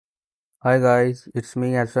Hi guys, it's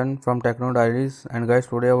me Hassan from Techno Diaries, and guys,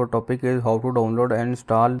 today our topic is how to download and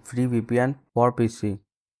install free VPN for PC.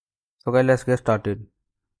 So guys, let's get started.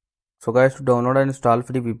 So guys, to download and install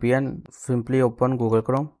free VPN, simply open Google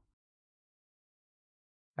Chrome,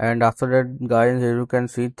 and after that guys, here you can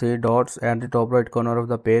see three dots at the top right corner of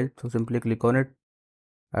the page. So simply click on it,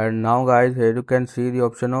 and now guys, here you can see the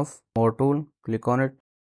option of More Tool. Click on it,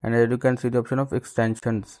 and here you can see the option of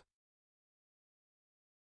Extensions.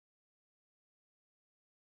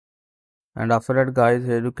 And after that guys,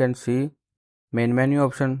 here you can see Main Menu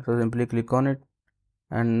option. So simply click on it.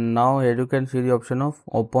 And now here you can see the option of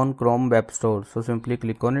Open Chrome Web Store. So simply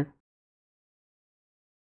click on it.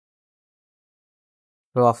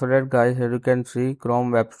 So after that guys, here you can see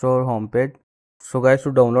Chrome Web Store homepage. So guys,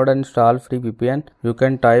 to download and install free VPN, you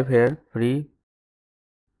can type here free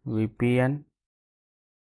VPN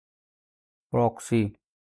proxy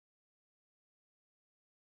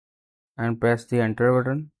and press the enter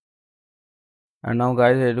button. And now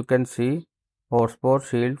guys, here you can see Hotspot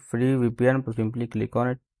Shield free VPN. So simply click on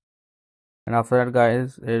it. And after that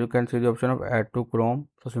guys, here you can see the option of add to Chrome.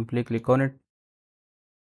 So simply click on it.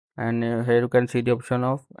 And here you can see the option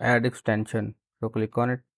of add extension. So click on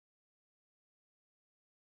it.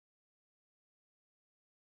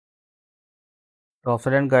 So after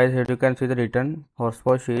that guys, here you can see the written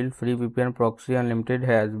Hotspot Shield free VPN proxy unlimited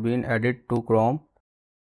has been added to Chrome.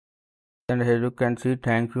 And here you can see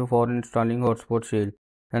thank you for installing Hotspot Shield.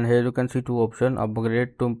 And here you can see two options,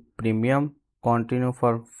 upgrade to premium, continue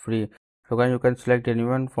for free. So guys, you can select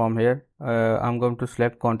anyone from here. I'm going to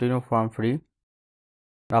select continue from free.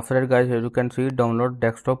 After that guys, here you can see download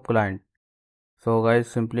desktop client. So guys,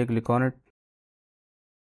 simply click on it.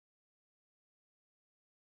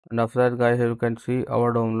 And after that guys, here you can see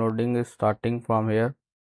our downloading is starting from here.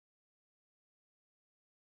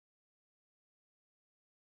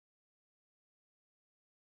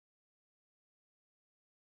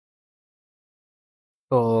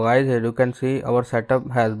 So guys, here you can see our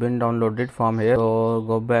setup has been downloaded from here. So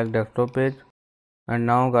go back desktop page, and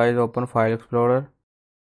now guys, open file explorer,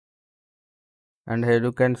 and here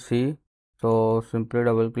you can see, so simply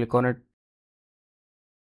double click on it.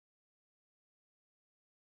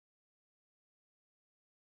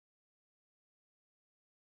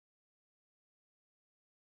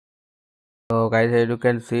 So guys, here you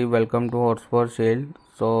can see welcome to Hotspot Shield.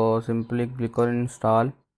 So simply click on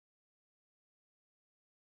install.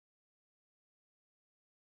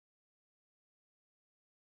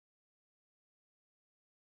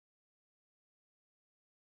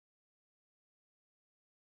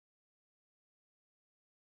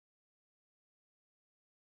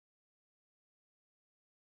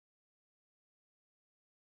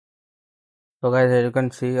 So guys, here you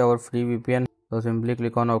can see our free VPN. So simply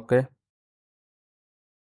click on OK.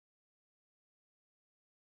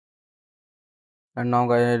 And now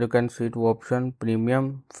guys, here you can see two options,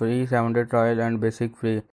 premium, free 7-day trial, and basic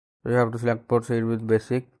free. So you have to select proceed with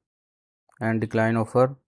basic and decline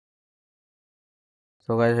offer.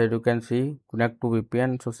 So guys, here you can see connect to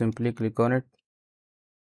VPN. So simply click on it.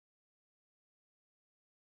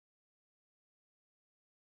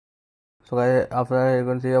 So guys, after you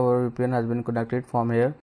can see our VPN has been connected from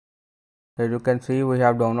here. Here you can see we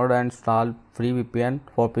have downloaded and installed free VPN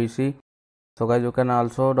for PC. So guys, you can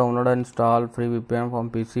also download and install free VPN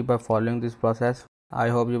from PC by following this process. I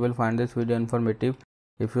hope you will find this video informative.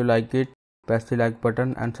 If you like it, press the like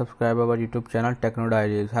button and subscribe our YouTube channel Techno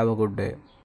Diaries. Have a good day.